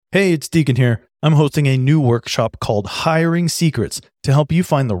Hey, it's Deacon here. I'm hosting a new workshop called Hiring Secrets to help you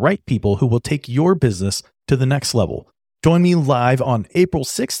find the right people who will take your business to the next level. Join me live on April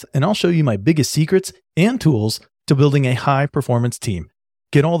 6th, and I'll show you my biggest secrets and tools to building a high-performance team.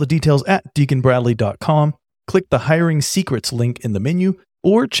 Get all the details at deaconbradley.com. Click the Hiring Secrets link in the menu,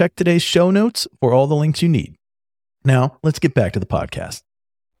 or check today's show notes for all the links you need. Now, let's get back to the podcast.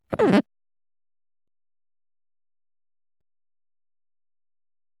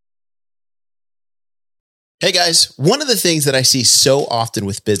 Hey guys, one of the things that I see so often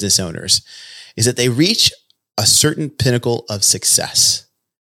with business owners is that they reach a certain pinnacle of success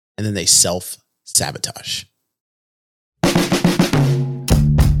and then they self-sabotage.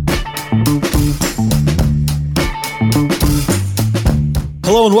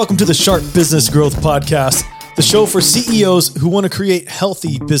 Hello and welcome to the Sharp Business Growth Podcast, the show for CEOs who want to create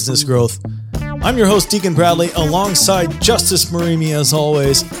healthy business growth. I'm your host, Deacon Bradley, alongside Justice Marimi as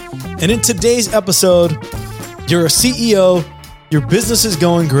always. And in today's episode, you're a CEO, your business is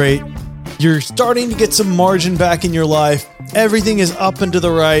going great, you're starting to get some margin back in your life, everything is up and to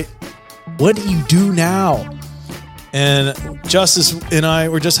the right. What do you do now? And Justice and I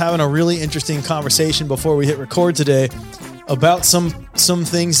were just having a really interesting conversation before we hit record today about some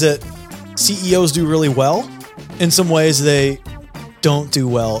things that CEOs do really well. In some ways they don't do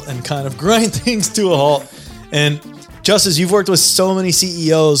well and kind of grind things to a halt. And Justice, you've worked with so many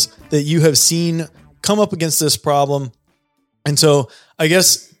CEOs that you have seen come up against this problem. And so I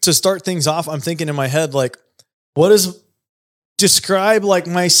guess to start things off, I'm thinking in my head, like, describe like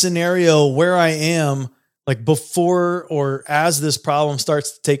my scenario where I am like before or as this problem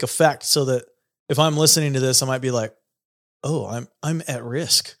starts to take effect, so that if I'm listening to this, I might be like, oh, I'm at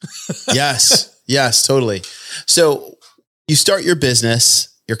risk. Yes, totally. So you start your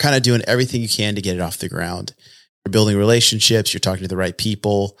business, you're kind of doing everything you can to get it off the ground. You're building relationships, you're talking to the right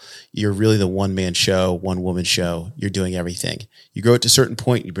people. You're really the one-man show, one-woman show. You're doing everything. You grow it to a certain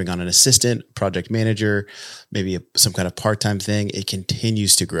point, you bring on an assistant, project manager, maybe some kind of part-time thing. It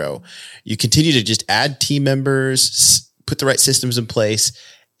continues to grow. You continue to just add team members, put the right systems in place,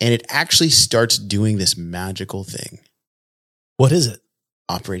 and it actually starts doing this magical thing. What is it?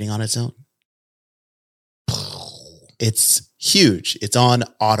 Operating on its own. It's huge. It's on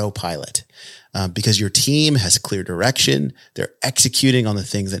autopilot. Because your team has clear direction. They're executing on the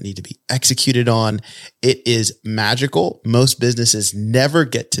things that need to be executed on. It is magical. Most businesses never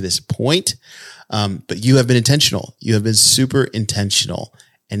get to this point, but you have been intentional. You have been super intentional.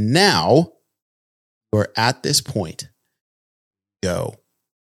 And now we're at this point. Go.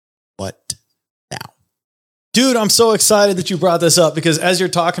 What now? Dude, I'm so excited that you brought this up, because as you're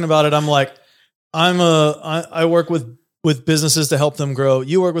talking about it, I'm like, I work with businesses to help them grow.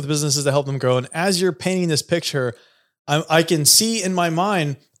 You work with businesses to help them grow. And as you're painting this picture, I can see in my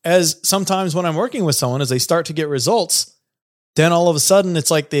mind, as sometimes when I'm working with someone, as they start to get results, then all of a sudden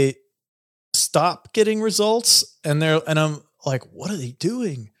it's like they stop getting results, and I'm like, what are they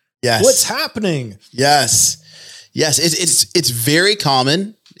doing? Yes. What's happening? Yes. It's very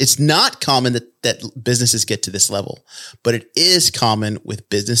common. It's not common that businesses get to this level, but it is common with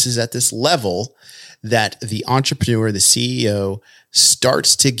businesses at this level that the entrepreneur, the CEO,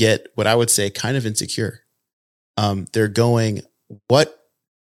 starts to get what I would say kind of insecure. They're going, what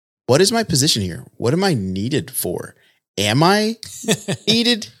is my position here? What am I needed for? Am I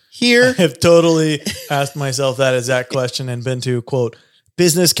needed here? I have totally asked myself that exact question and been to, quote,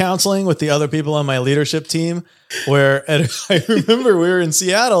 business counseling with the other people on my leadership team, where I remember we were in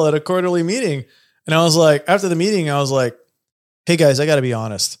Seattle at a quarterly meeting, and I was like, after the meeting, I was like, hey guys, I got to be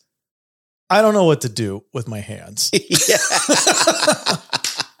honest. I don't know what to do with my hands.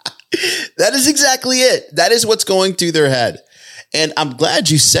 That is exactly it. That is what's going through their head. And I'm glad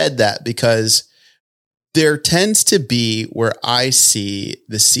you said that, because there tends to be where I see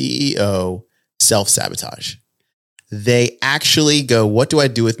the CEO self-sabotage. They actually go, what do I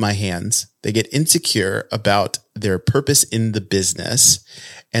do with my hands? They get insecure about their purpose in the business,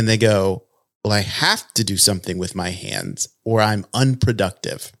 and they go, well, I have to do something with my hands or I'm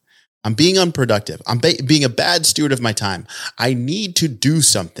unproductive. I'm being unproductive. I'm being a bad steward of my time. I need to do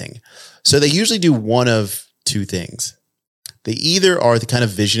something. So they usually do one of two things. They either are the kind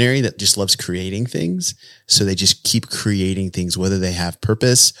of visionary that just loves creating things, so they just keep creating things, whether they have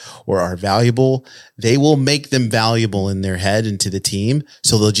purpose or are valuable. They will make them valuable in their head and to the team,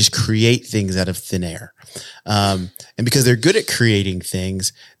 so they'll just create things out of thin air. And because they're good at creating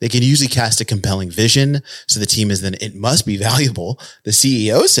things, they can usually cast a compelling vision. So the team is then, it must be valuable. The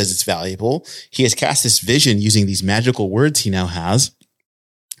CEO says it's valuable. He has cast this vision using these magical words he now has.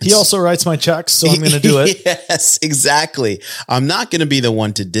 He also writes my checks, so I'm going to do it. Yes, exactly. I'm not going to be the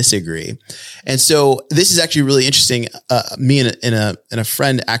one to disagree. And so this is actually really interesting. Me and a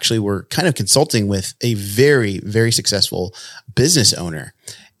friend actually were kind of consulting with a very, very successful business owner.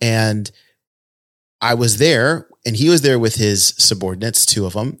 And I was there and he was there with his subordinates, 2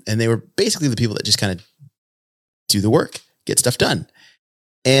 of them. And they were basically the people that just kind of do the work, get stuff done.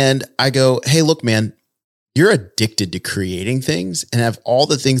 And I go, hey, look, man, you're addicted to creating things, and of all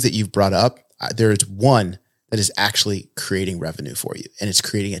the things that you've brought up, there is one that is actually creating revenue for you, and it's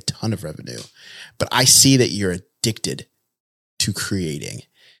creating a ton of revenue. But I see that you're addicted to creating.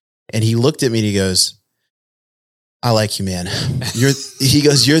 And he looked at me and he goes, I like you, man. He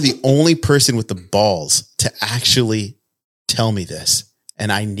goes, you're the only person with the balls to actually tell me this. And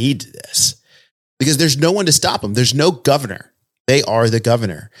I need this because there's no one to stop them. There's no governor. They are the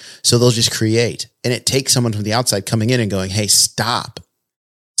governor. So they'll just create. And it takes someone from the outside coming in and going, hey, stop.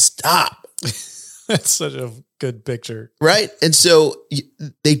 That's such a good picture. Right. And so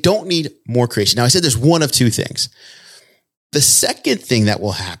they don't need more creation. Now I said there's one of 2 things. The second thing that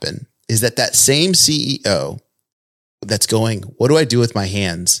will happen is that same CEO that's going, what do I do with my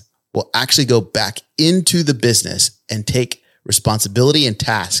hands, will actually go back into the business and take responsibility and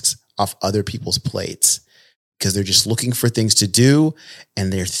tasks off other people's plates. Because they're just looking for things to do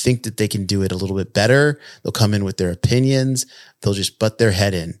and they think that they can do it a little bit better. They'll come in with their opinions. They'll just butt their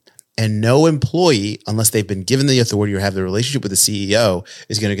head in. And no employee, unless they've been given the authority or have the relationship with the CEO,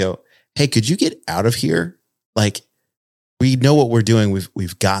 is going to go, hey, could you get out of here? Like, we know what we're doing.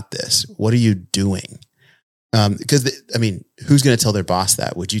 We've got this. What are you doing? Because who's going to tell their boss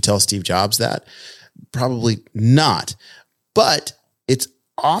that? Would you tell Steve Jobs that? Probably not. But it's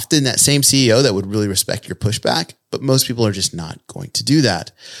often that same CEO that would really respect your pushback, but most people are just not going to do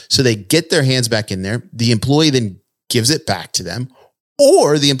that. So they get their hands back in there. The employee then gives it back to them,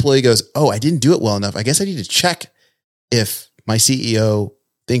 or the employee goes, oh, I didn't do it well enough. I guess I need to check if my CEO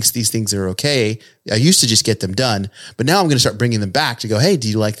thinks these things are okay. I used to just get them done, but now I'm going to start bringing them back to go, hey, do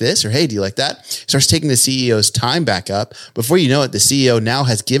you like this? Or hey, do you like that? Starts taking the CEO's time back up. Before you know it, the CEO now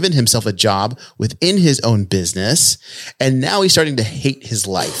has given himself a job within his own business. And now he's starting to hate his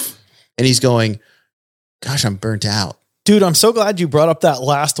life. And he's going, gosh, I'm burnt out. Dude, I'm so glad you brought up that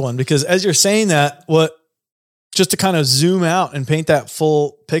last one, because as you're saying that, just to kind of zoom out and paint that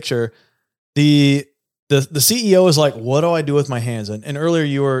full picture, the CEO is like, what do I do with my hands? And earlier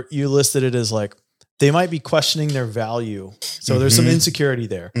you listed it as like, they might be questioning their value. So there's some insecurity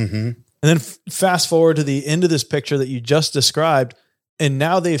there. And then fast forward to the end of this picture that you just described. And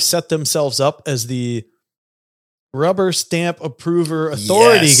now they've set themselves up as the rubber stamp approver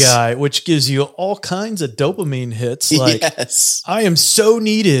authority guy, which gives you all kinds of dopamine hits. Like, I am so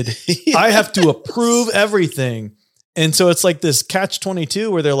needed. I have to approve everything. And so it's like this catch-22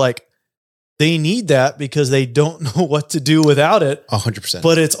 where they're like, they need that because they don't know what to do without it. 100%.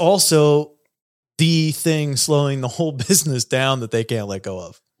 But it's also the thing slowing the whole business down that they can't let go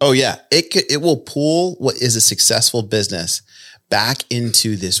of. Oh yeah. It will pull what is a successful business back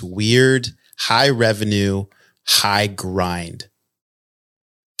into this weird high revenue, high grind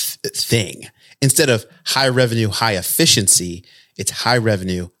thing. Instead of high revenue, high efficiency, it's high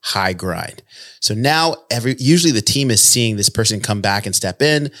revenue, high grind. So now usually the team is seeing this person come back and step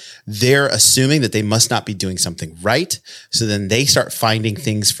in. They're assuming that they must not be doing something right. So then they start finding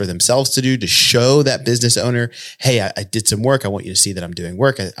things for themselves to do to show that business owner, hey, I did some work. I want you to see that I'm doing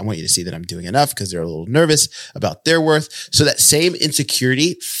work. I want you to see that I'm doing enough, because they're a little nervous about their worth. So that same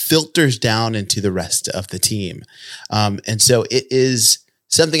insecurity filters down into the rest of the team. And so it is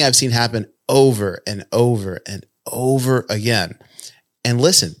something I've seen happen over and over and over again. And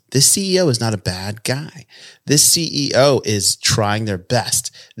listen, this CEO is not a bad guy. This CEO is trying their best.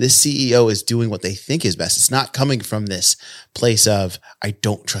 This CEO is doing what they think is best. It's not coming from this place of, I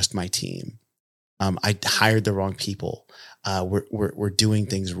don't trust my team. I hired the wrong people. We're doing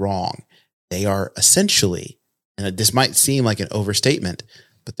things wrong. They are essentially, and this might seem like an overstatement,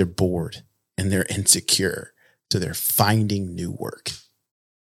 but they're bored and they're insecure. So they're finding new work.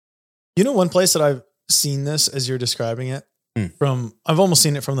 You know, one place that I've seen this as you're describing it I've almost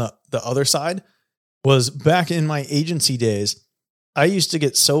seen it from the other side, was back in my agency days. I used to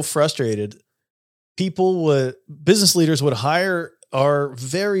get so frustrated. Business leaders would hire our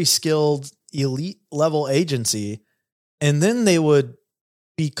very skilled elite level agency, and then they would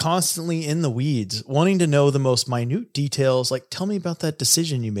be constantly in the weeds, wanting to know the most minute details. Like, tell me about that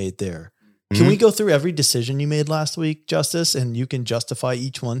decision you made there. Can we go through every decision you made last week, Justice, and you can justify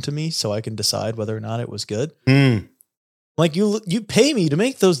each one to me so I can decide whether or not it was good? Like, you pay me to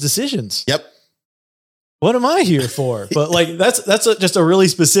make those decisions. Yep. what am I here for? But like, that's just a really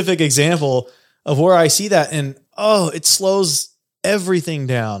specific example of where I see that. And it slows everything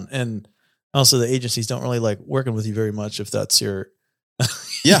down. And also the agencies don't really like working with you very much if that's your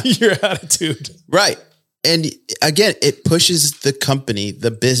your attitude. Right. And again, it pushes the company,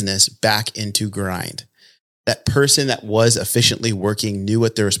 the business back into grind. That person that was efficiently working knew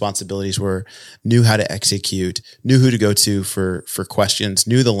what their responsibilities were, knew how to execute, knew who to go to for questions,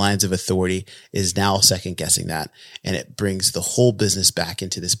 knew the lines of authority, is now second guessing that. And it brings the whole business back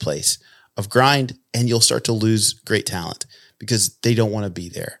into this place of grind, and you'll start to lose great talent because they don't want to be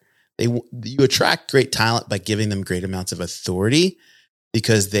there. You attract great talent by giving them great amounts of authority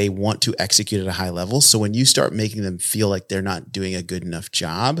because they want to execute at a high level. So when you start making them feel like they're not doing a good enough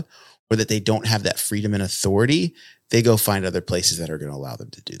job, or that they don't have that freedom and authority, they go find other places that are going to allow them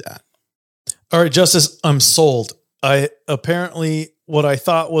to do that. All right, Justice, I'm sold. Apparently what I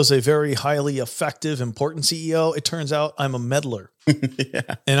thought was a very highly effective, important CEO, it turns out I'm a meddler.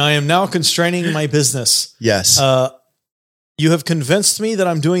 Yeah. And I am now constraining my business. Yes. You have convinced me that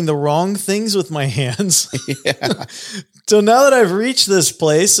I'm doing the wrong things with my hands. Yeah. So now that I've reached this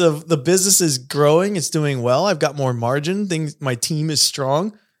place of the business is growing, it's doing well, I've got more margin, my team is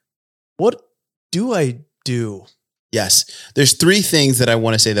strong. What do I do? Yes. There's three things that I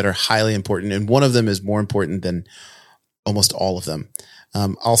want to say that are highly important. And one of them is more important than almost all of them.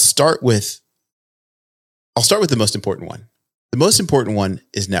 I'll start with the most important one. The most important one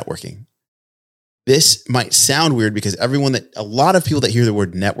is networking. This might sound weird because a lot of people that hear the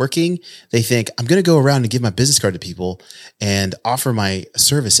word networking, they think I'm going to go around and give my business card to people and offer my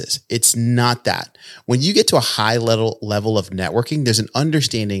services. It's not that. When you get to a high level of networking, there's an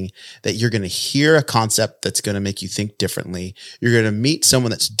understanding that you're going to hear a concept that's going to make you think differently. You're going to meet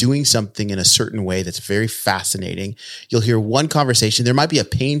someone that's doing something in a certain way that's very fascinating. You'll hear one conversation. There might be a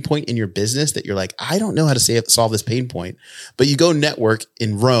pain point in your business that you're like, I don't know how to solve this pain point, but you go network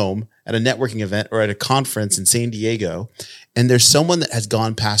in Rome at a networking event or at a conference in San Diego, and there's someone that has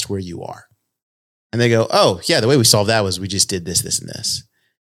gone past where you are. And they go, oh yeah, the way we solved that was we just did this, this, and this.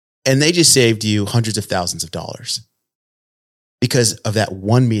 And they just saved you hundreds of thousands of dollars because of that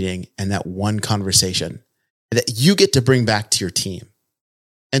one meeting and that one conversation that you get to bring back to your team.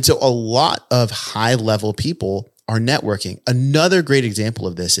 And so a lot of high level people are networking. Another great example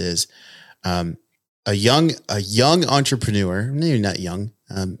of this is a young entrepreneur, maybe not young,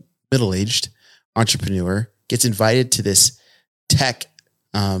 middle-aged entrepreneur gets invited to this tech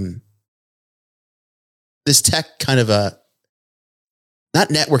kind of a, not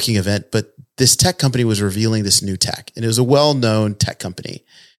networking event, but this tech company was revealing this new tech, and it was a well-known tech company.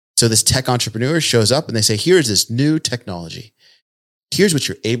 So this tech entrepreneur shows up and they say, here's this new technology. Here's what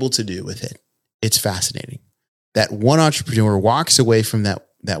you're able to do with it. It's fascinating. That one entrepreneur walks away from that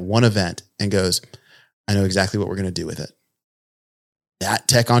one event and goes, I know exactly what we're going to do with it. That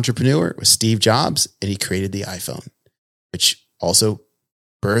tech entrepreneur was Steve Jobs, and he created the iPhone, which also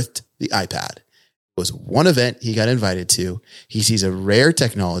birthed the iPad. It was one event he got invited to. He sees a rare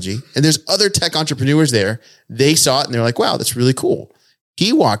technology, and there's other tech entrepreneurs there. They saw it and they're like, wow, that's really cool.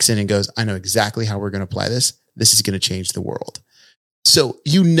 He walks in and goes, I know exactly how we're going to apply this. This is going to change the world. So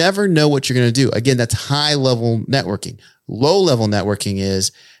you never know what you're going to do. Again, that's high level networking. Low level networking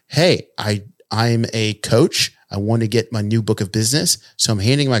is, hey, I'm a coach. I want to get my new book of business. So I'm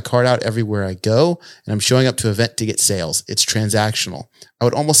handing my card out everywhere I go, and I'm showing up to an event to get sales. It's transactional. I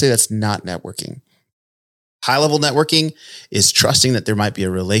would almost say that's not networking. High level networking is trusting that there might be a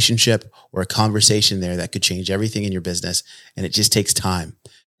relationship or a conversation there that could change everything in your business. And it just takes time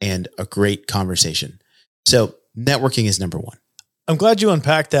and a great conversation. So networking is number one. I'm glad you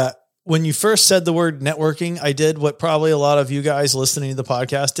unpacked that. When you first said the word networking, I did what probably a lot of you guys listening to the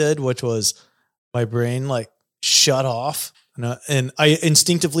podcast did, which was my brain shut off. And I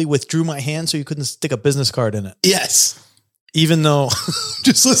instinctively withdrew my hand so you couldn't stick a business card in it. Yes. Even though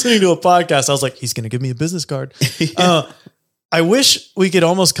just listening to a podcast, I was like, he's going to give me a business card. I wish we could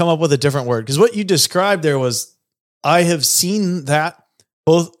almost come up with a different word, because what you described there was, I have seen that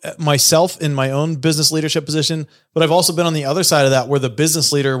both myself in my own business leadership position, but I've also been on the other side of that where the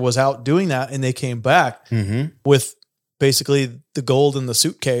business leader was out doing that and they came back with basically the gold in the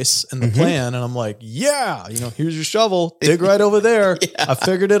suitcase and the plan. And I'm like, yeah, here's your shovel, dig right over there. Yeah. I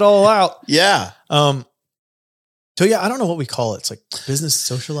figured it all out. Yeah. So yeah, I don't know what we call it. It's like business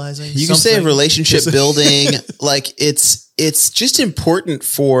socializing. You can say relationship building. It's just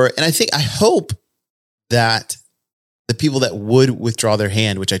important and I hope that the people that would withdraw their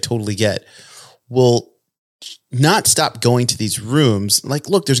hand, which I totally get, will not stop going to these rooms.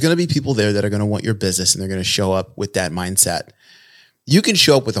 Look, there's going to be people there that are going to want your business and they're going to show up with that mindset. you can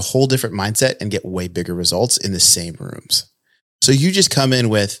show up with a whole different mindset and get way bigger results in the same rooms. So you just come in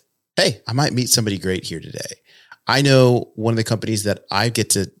with, hey, I might meet somebody great here today. I know one of the companies that I get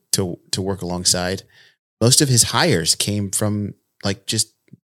to work alongside, most of his hires came from like just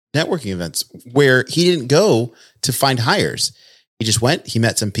networking events where he didn't go to find hires. He just went, he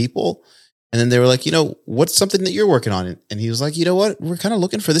met some people, and then they were like, what's something that you're working on? And he was like, you know what? We're kind of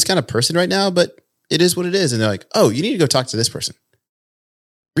looking for this kind of person right now, but it is what it is. And they're like, oh, you need to go talk to this person.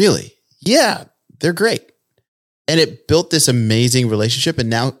 Really? Yeah, they're great. And it built this amazing relationship. And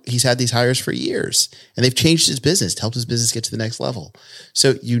now he's had these hires for years and they've changed his business, helped his business get to the next level.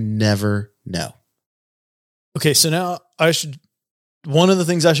 So you never know. Okay. So now one of the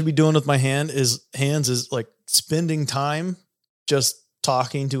things I should be doing with my hands is like spending time just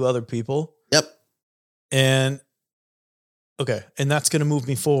talking to other people. Yep. And that's going to move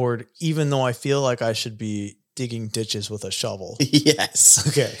me forward, even though I feel like I should be digging ditches with a shovel. Yes.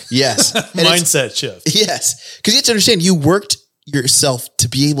 Okay. Yes. Mindset shift. Yes. Because you have to understand, you worked yourself to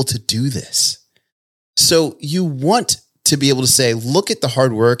be able to do this. So you want to be able to say, look at the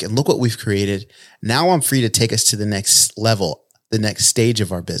hard work and look what we've created. Now I'm free to take us to the next level, the next stage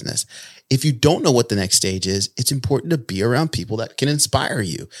of our business. If you don't know what the next stage is, it's important to be around people that can inspire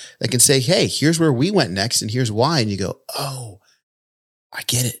you, that can say, hey, here's where we went next and here's why. And you go, oh, I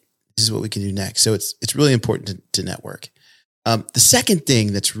get it. This is what we can do next. So it's really important to network. The second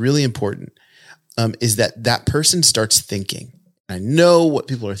thing that's really important is that person starts thinking. I know what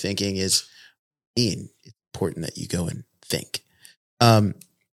people are thinking is, it's important that you go and think.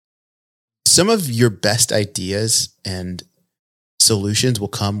 Some of your best ideas and solutions will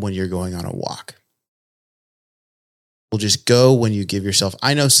come when you're going on a walk. Will just go when you give yourself.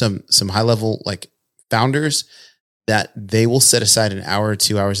 I know some high level like founders that they will set aside an hour or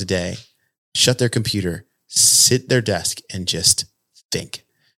 2 hours a day, shut their computer, sit at their desk and just think.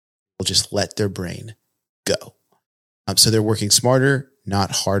 Will just let their brain go. So they're working smarter,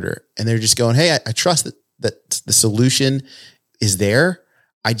 not harder. And they're just going, hey, I trust that the solution is there.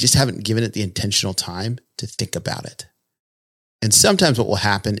 I just haven't given it the intentional time to think about it. And sometimes what will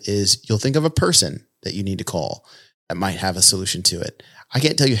happen is you'll think of a person that you need to call that might have a solution to it. I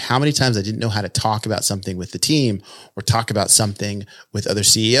can't tell you how many times I didn't know how to talk about something with the team or talk about something with other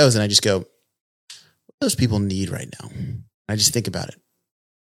CEOs. And I just go, what do those people need right now? And I just think about it.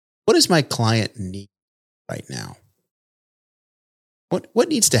 What does my client need right now? What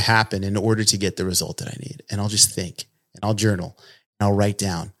needs to happen in order to get the result that I need? And I'll just think and I'll journal and I'll write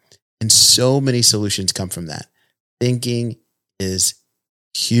down. And so many solutions come from that. Thinking is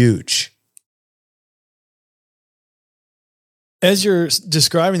huge. As you're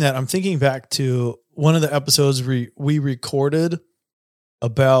describing that, I'm thinking back to one of the episodes we recorded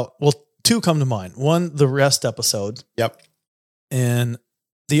about, two come to mind. One, the rest episode. Yep. And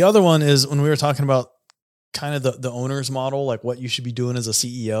the other one is when we were talking about kind of the owner's model, like what you should be doing as a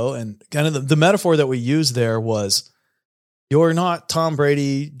CEO. And kind of the metaphor that we used there was, you're not Tom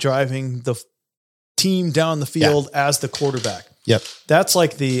Brady driving the team down the field as the quarterback. Yep. That's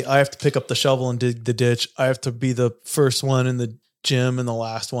like I have to pick up the shovel and dig the ditch. I have to be the first one in the gym and the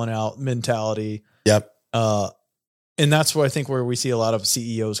last one out mentality. Yep. And that's where I think where we see a lot of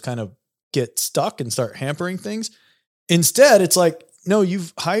CEOs kind of get stuck and start hampering things. Instead, it's like, no,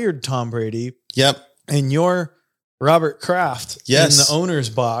 you've hired Tom Brady. Yep. And you're Robert Kraft in the owner's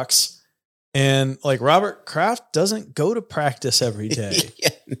box. And like Robert Kraft doesn't go to practice every day.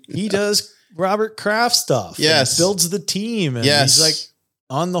 He does Robert Kraft stuff. Yes. Builds the team. And he's like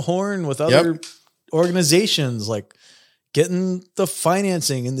on the horn with other organizations, like getting the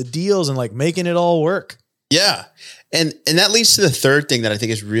financing and the deals and like making it all work. Yeah. And that leads to the third thing that I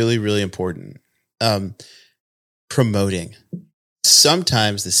think is really, really important. Promoting.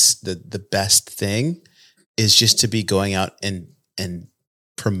 Sometimes the best thing is just to be going out and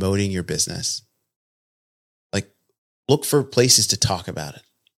promoting your business. Like look for places to talk about it.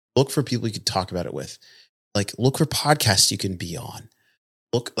 Look for people you can talk about it with. Like look for podcasts you can be on.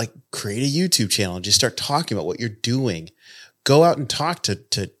 Create a YouTube channel and just start talking about what you're doing. Go out and talk to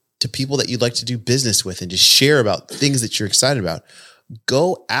people that you'd like to do business with and just share about things that you're excited about.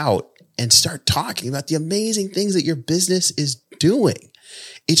 Go out and start talking about the amazing things that your business is doing.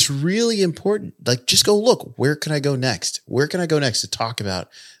 It's really important. Like just go look, where can I go next? Where can I go next to talk about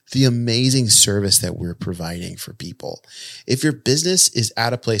the amazing service that we're providing for people? If your business is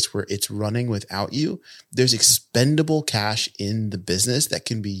at a place where it's running without you, there's expendable cash in the business that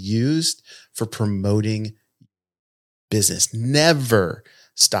can be used for promoting business. Never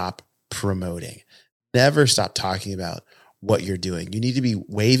stop promoting. Never stop talking about what you're doing. You need to be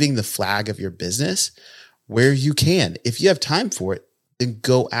waving the flag of your business where you can. If you have time for it, then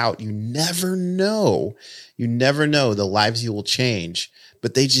go out. You never know. You never know the lives you will change,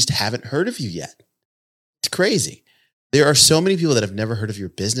 but they just haven't heard of you yet. It's crazy. There are so many people that have never heard of your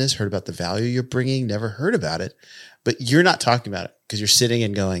business, heard about the value you're bringing, never heard about it, but you're not talking about it because you're sitting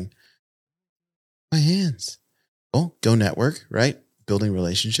and going, my hands. Well, go network, right? Building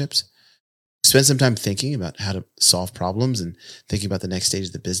relationships. Spend some time thinking about how to solve problems and thinking about the next stage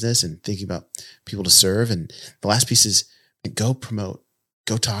of the business and thinking about people to serve. And the last piece is go promote,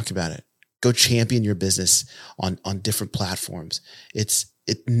 go talk about it, go champion your business on different platforms. It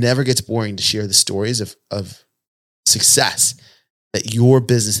never gets boring to share the stories of success that your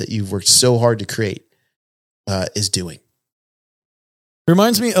business that you've worked so hard to create is doing.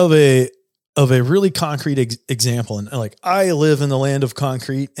 Reminds me of a really concrete example. And like, I live in the land of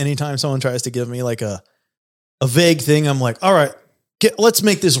concrete. Anytime someone tries to give me like a vague thing, I'm like, all right, let's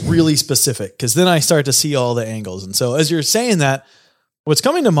make this really specific. Cause then I start to see all the angles. And so as you're saying that, what's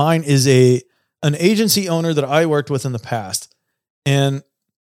coming to mind is an agency owner that I worked with in the past. And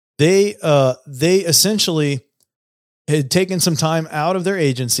they essentially had taken some time out of their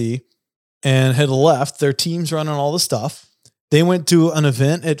agency and had left. Their teams running all the stuff. They went to an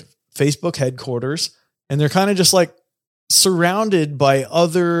event at Facebook headquarters, and they're kind of just like surrounded by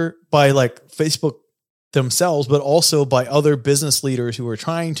like Facebook themselves, but also by other business leaders who were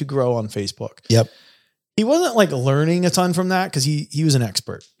trying to grow on Facebook. Yep. He wasn't like learning a ton from that because he was an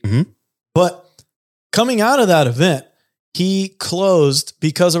expert. Mm-hmm. But coming out of that event, he closed,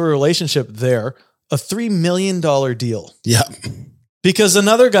 because of a relationship there, a $3 million deal. Yep. Because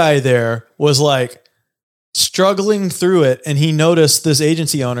another guy there was like struggling through it, and he noticed this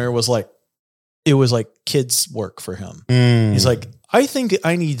agency owner was like, it was like kids' work for him. He's like, I think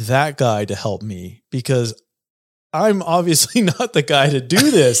I need that guy to help me because I'm obviously not the guy to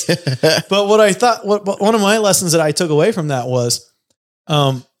do this. But what one of my lessons that I took away from that was,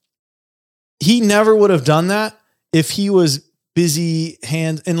 he never would have done that if he was busy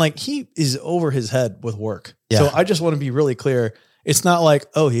and like he is over his head with work. Yeah. So I just want to be really clear. It's not like,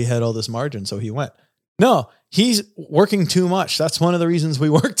 oh, he had all this margin, so he went. No, he's working too much. That's one of the reasons we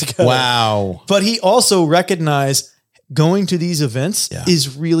work together. Wow. But he also recognized going to these events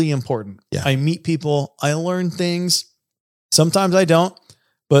is really important. Yeah. I meet people, I learn things. Sometimes I don't,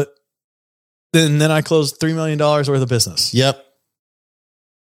 but then I closed $3 million worth of business. Yep.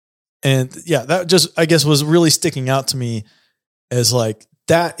 And that just, I guess, was really sticking out to me as like,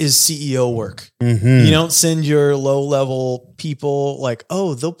 that is CEO work. Mm-hmm. You don't send your low level people like,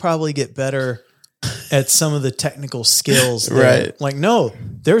 oh, they'll probably get better at some of the technical skills. Right. Like, no,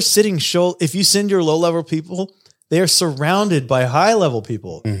 they're sitting if you send your low level people, they are surrounded by high level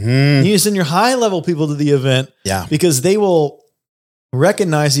people. Mm-hmm. You send your high level people to the event because they will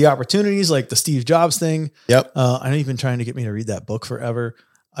recognize the opportunities, like the Steve Jobs thing. Yep. I know you've been trying to get me to read that book forever.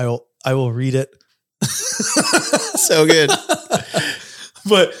 I will read it. So good.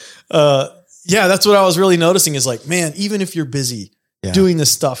 But that's what I was really noticing is like, man, even if you're busy, doing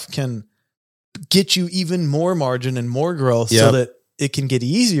this stuff can get you even more margin and more growth so that it can get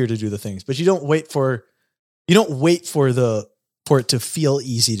easier to do the things. But you don't wait for it to feel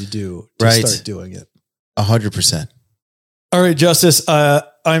easy to do to start doing it. 100%. All right, Justice.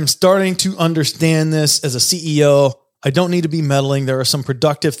 I'm starting to understand this as a CEO. I don't need to be meddling. There are some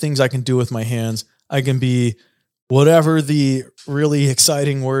productive things I can do with my hands. I can be whatever the really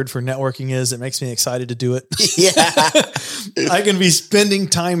exciting word for networking is. It makes me excited to do it. Yeah. I can be spending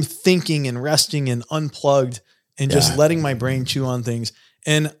time thinking and resting and unplugged and just letting my brain chew on things.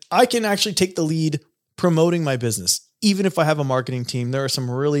 And I can actually take the lead promoting my business. Even if I have a marketing team, there are some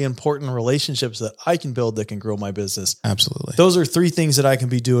really important relationships that I can build that can grow my business. Absolutely. Those are 3 things that I can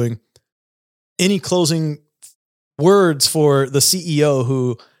be doing. Any closing words for the CEO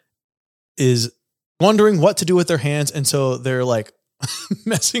who is wondering what to do with their hands, and so they're like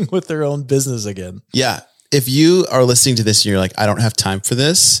messing with their own business again? Yeah. If you are listening to this and you're like, I don't have time for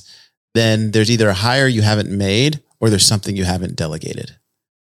this, then there's either a hire you haven't made or there's something you haven't delegated.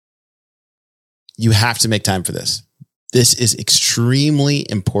 You have to make time for this. This is extremely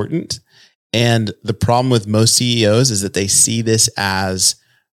important. And the problem with most CEOs is that they see this as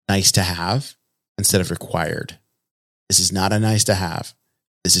nice to have instead of required. This is not a nice to have.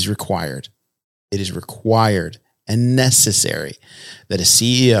 This is required. It is required and necessary that a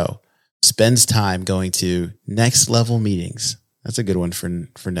CEO spends time going to next level meetings. That's a good one for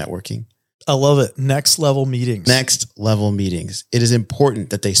networking. I love it. Next level meetings. Next level meetings. It is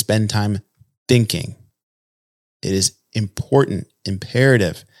important that they spend time thinking. It is important,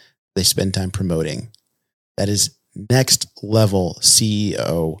 imperative they spend time promoting. That is next level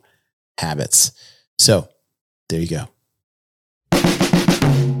CEO habits. So there you go.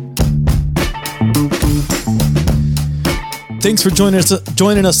 Thanks for joining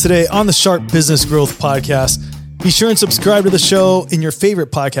us today on the Sharp Business Growth Podcast. Be sure and subscribe to the show in your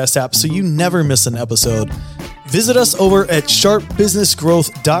favorite podcast app so you never miss an episode. Visit us over at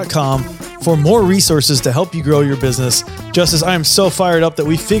sharpbusinessgrowth.com for more resources to help you grow your business. Justice, I am so fired up that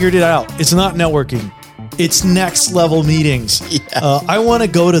we figured it out. It's not networking. It's next level meetings. Yeah. I want to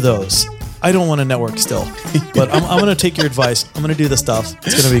go to those. I don't want to network still, but I'm going to take your advice. I'm going to do the stuff.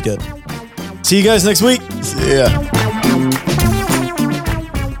 It's going to be good. See you guys next week. See ya.